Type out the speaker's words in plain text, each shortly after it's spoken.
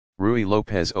Ruy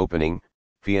Lopez opening,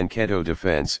 Fianchetto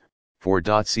defense,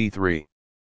 4.c3.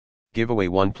 Giveaway.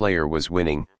 One player was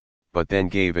winning, but then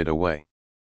gave it away.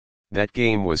 That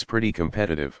game was pretty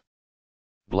competitive.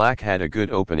 Black had a good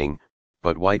opening,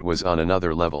 but white was on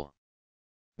another level.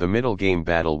 The middle game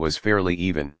battle was fairly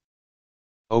even.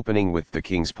 Opening with the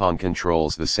king's pawn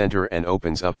controls the center and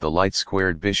opens up the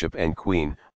light-squared bishop and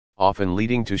queen, often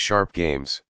leading to sharp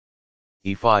games.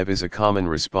 e5 is a common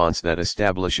response that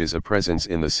establishes a presence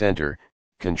in the center,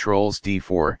 controls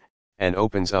d4, and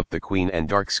opens up the queen and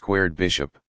dark-squared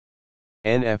bishop.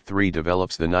 Nf3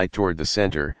 develops the knight toward the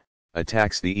center,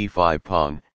 attacks the e5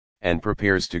 pawn, and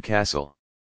prepares to castle.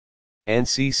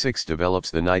 Nc6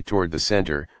 develops the knight toward the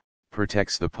center,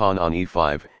 protects the pawn on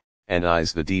e5, and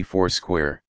eyes the d4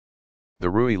 square. The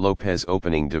Ruy Lopez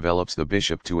opening develops the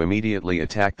bishop to immediately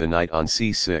attack the knight on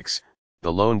c6,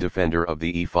 the lone defender of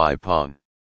the e5 pawn.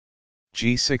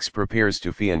 g6 prepares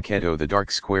to fianchetto the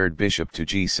dark-squared bishop to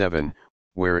g7,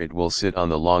 where it will sit on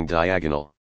the long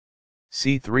diagonal.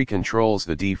 c3 controls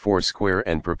the d4 square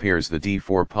and prepares the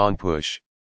d4 pawn push.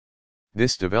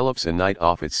 This develops a knight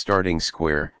off its starting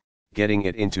square, getting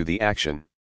it into the action.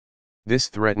 This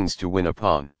threatens to win a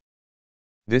pawn.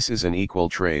 This is an equal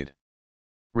trade.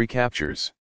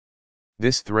 Recaptures.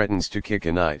 This threatens to kick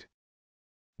a knight.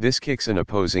 This kicks an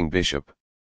opposing bishop.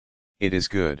 It is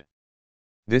good.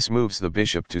 This moves the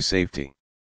bishop to safety.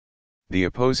 The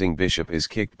opposing bishop is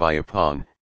kicked by a pawn,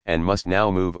 and must now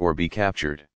move or be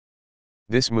captured.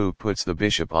 This move puts the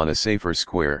bishop on a safer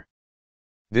square.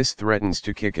 This threatens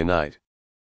to kick a knight.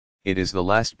 It is the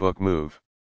last book move.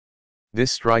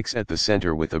 This strikes at the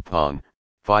center with a pawn,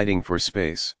 fighting for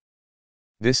space.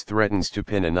 This threatens to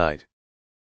pin a knight.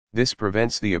 This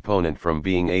prevents the opponent from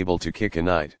being able to kick a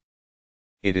knight.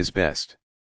 It is best.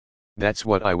 That's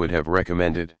what I would have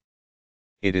recommended.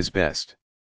 It is best.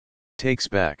 Takes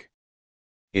back.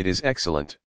 It is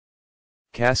excellent.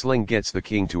 Castling gets the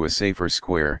king to a safer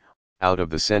square, out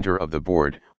of the center of the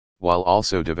board, while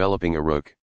also developing a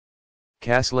rook.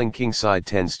 Castling kingside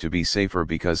tends to be safer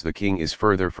because the king is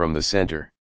further from the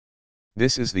center.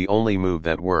 This is the only move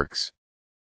that works.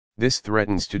 This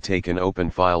threatens to take an open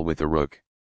file with the rook.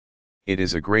 It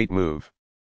is a great move.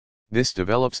 This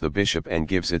develops the bishop and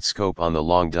gives it scope on the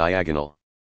long diagonal.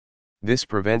 This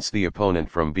prevents the opponent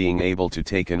from being able to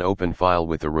take an open file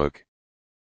with the rook.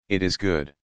 It is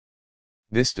good.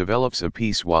 This develops a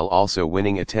piece while also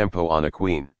winning a tempo on a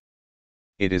queen.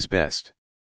 It is best.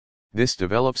 This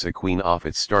develops a queen off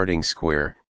its starting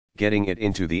square, getting it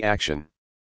into the action.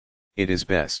 It is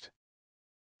best.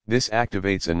 This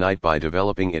activates a knight by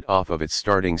developing it off of its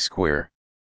starting square.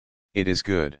 It is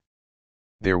good.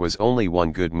 There was only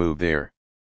one good move there.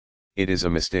 It is a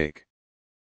mistake.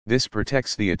 This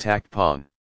protects the attacked pawn.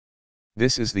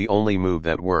 This is the only move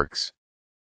that works.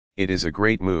 It is a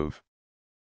great move.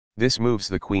 This moves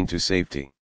the queen to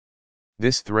safety.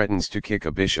 This threatens to kick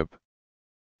a bishop.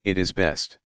 It is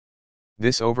best.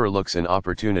 This overlooks an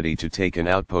opportunity to take an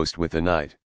outpost with a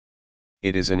knight.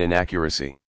 It is an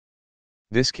inaccuracy.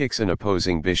 This kicks an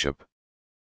opposing bishop.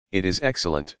 It is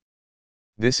excellent.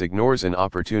 This ignores an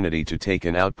opportunity to take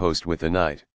an outpost with a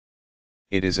knight.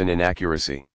 It is an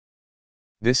inaccuracy.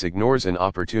 This ignores an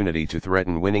opportunity to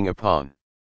threaten winning a pawn.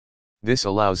 This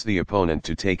allows the opponent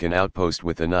to take an outpost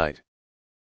with a knight.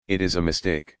 It is a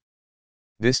mistake.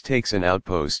 This takes an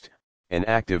outpost, an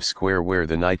active square where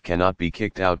the knight cannot be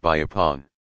kicked out by a pawn.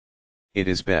 It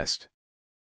is best.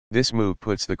 This move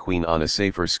puts the queen on a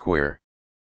safer square.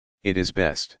 It is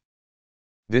best.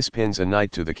 This pins a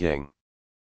knight to the king.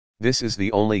 This is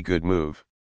the only good move.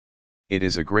 It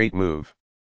is a great move.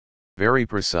 Very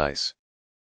precise.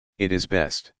 It is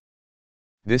best.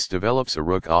 This develops a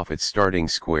rook off its starting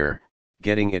square,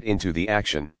 getting it into the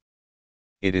action.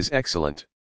 It is excellent.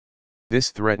 This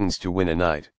threatens to win a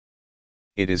knight.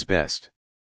 It is best.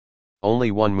 Only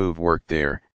one move worked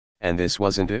there, and this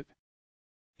wasn't it?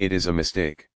 It is a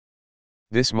mistake.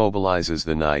 This mobilizes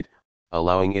the knight,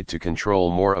 allowing it to control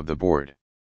more of the board.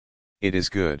 It is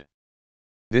good.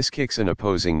 This kicks an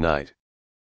opposing knight.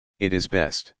 It is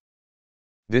best.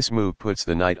 This move puts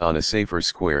the knight on a safer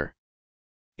square.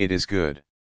 It is good.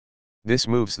 This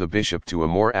moves the bishop to a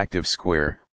more active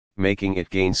square, making it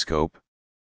gain scope.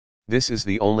 This is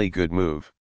the only good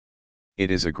move.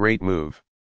 It is a great move.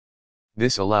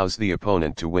 This allows the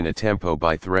opponent to win a tempo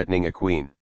by threatening a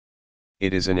queen.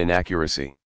 It is an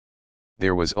inaccuracy.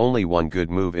 There was only one good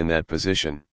move in that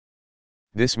position.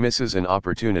 This misses an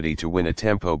opportunity to win a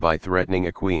tempo by threatening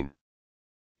a queen.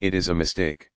 It is a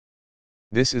mistake.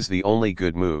 This is the only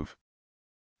good move.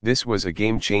 This was a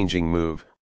game-changing move.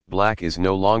 Black is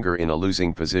no longer in a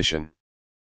losing position.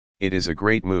 It is a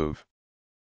great move.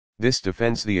 This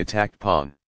defends the attacked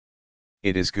pawn.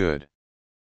 It is good.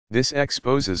 This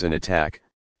exposes an attack,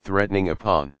 threatening a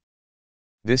pawn.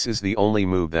 This is the only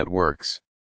move that works.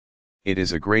 It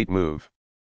is a great move.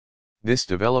 This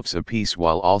develops a piece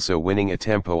while also winning a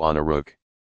tempo on a rook.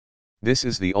 This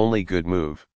is the only good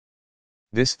move.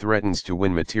 This threatens to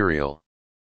win material.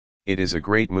 It is a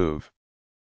great move.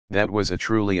 That was a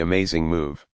truly amazing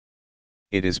move.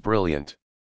 It is brilliant.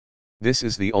 This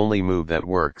is the only move that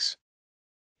works.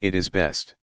 It is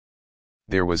best.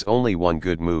 There was only one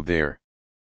good move there.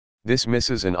 This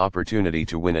misses an opportunity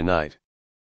to win a knight.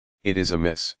 It is a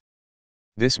miss.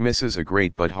 This misses a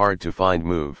great but hard to find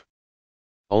move.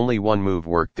 Only one move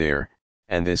worked there,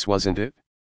 and this wasn't it?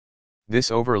 This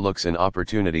overlooks an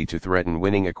opportunity to threaten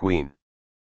winning a queen.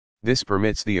 This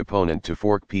permits the opponent to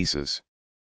fork pieces.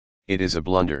 It is a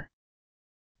blunder.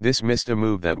 This missed a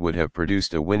move that would have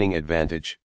produced a winning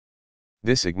advantage.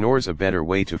 This ignores a better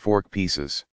way to fork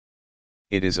pieces.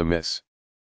 It is a miss.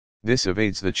 This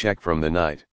evades the check from the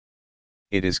knight.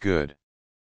 It is good.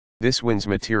 This wins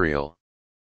material.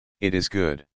 It is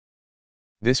good.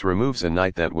 This removes a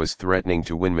knight that was threatening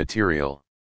to win material.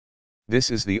 This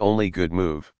is the only good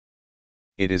move.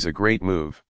 It is a great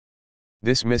move.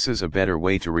 This misses a better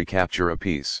way to recapture a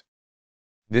piece.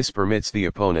 This permits the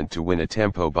opponent to win a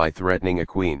tempo by threatening a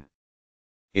queen.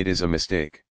 It is a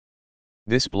mistake.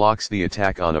 This blocks the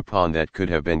attack on a pawn that could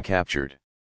have been captured.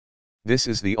 This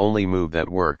is the only move that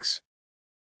works.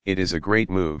 It is a great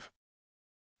move.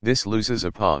 This loses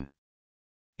a pawn.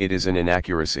 It is an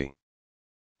inaccuracy.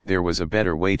 There was a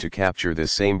better way to capture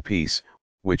this same piece,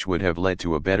 which would have led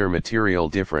to a better material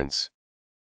difference.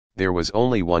 There was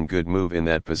only one good move in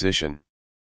that position.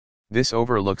 This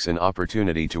overlooks an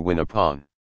opportunity to win a pawn.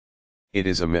 It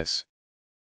is a miss.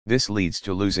 This leads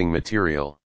to losing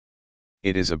material.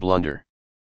 It is a blunder.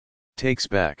 Takes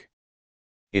back.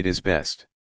 It is best.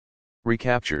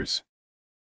 Recaptures.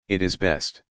 It is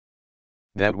best.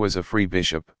 That was a free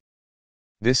bishop.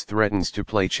 This threatens to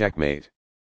play checkmate.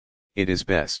 It is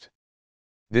best.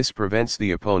 This prevents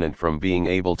the opponent from being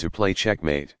able to play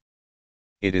checkmate.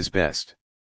 It is best.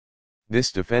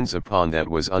 This defends a pawn that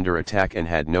was under attack and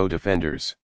had no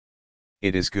defenders.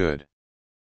 It is good.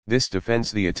 This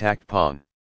defends the attacked pawn.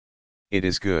 It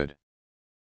is good.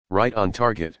 Right on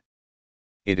target.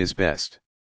 It is best.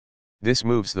 This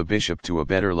moves the bishop to a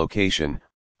better location,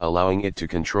 allowing it to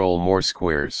control more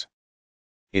squares.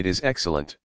 It is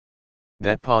excellent.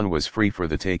 That pawn was free for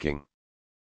the taking.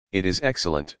 It is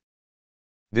excellent.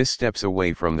 This steps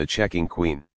away from the checking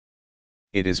queen.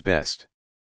 It is best.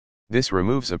 This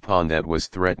removes a pawn that was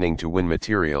threatening to win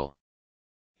material.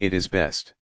 It is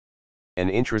best. An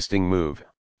interesting move,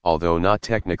 although not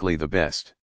technically the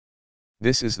best.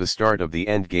 This is the start of the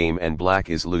endgame and black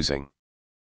is losing.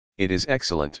 It is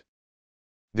excellent.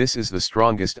 This is the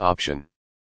strongest option.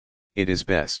 It is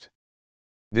best.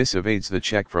 This evades the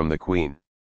check from the queen.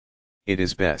 It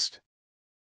is best.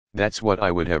 That's what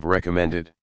I would have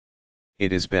recommended.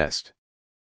 It is best.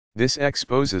 This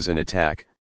exposes an attack,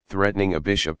 threatening a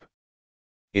bishop.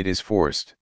 It is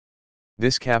forced.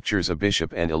 This captures a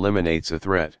bishop and eliminates a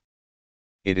threat.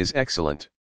 It is excellent.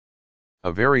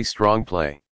 A very strong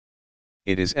play.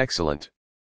 It is excellent.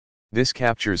 This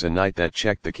captures a knight that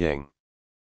checked the king.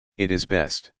 It is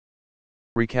best.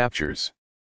 Recaptures.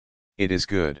 It is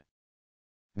good.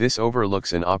 This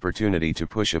overlooks an opportunity to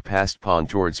push a passed pawn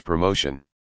towards promotion.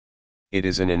 It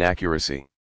is an inaccuracy.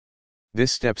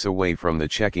 This steps away from the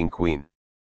checking queen.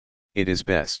 It is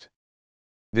best.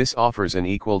 This offers an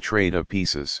equal trade of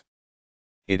pieces.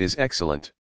 It is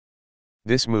excellent.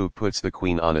 This move puts the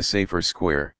queen on a safer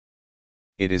square.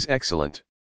 It is excellent.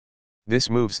 This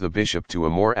moves the bishop to a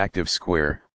more active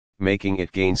square, making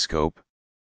it gain scope.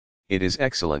 It is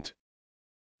excellent.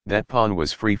 That pawn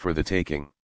was free for the taking.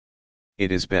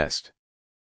 It is best.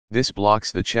 This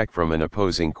blocks the check from an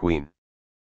opposing queen.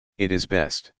 It is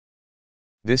best.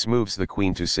 This moves the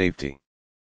queen to safety.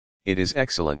 It is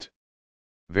excellent.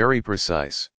 Very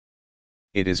precise.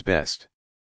 It is best.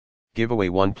 Giveaway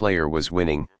one player was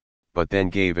winning, but then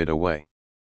gave it away.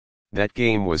 That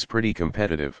game was pretty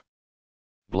competitive.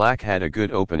 Black had a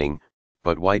good opening,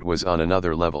 but white was on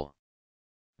another level.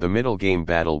 The middle game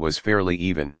battle was fairly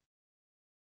even.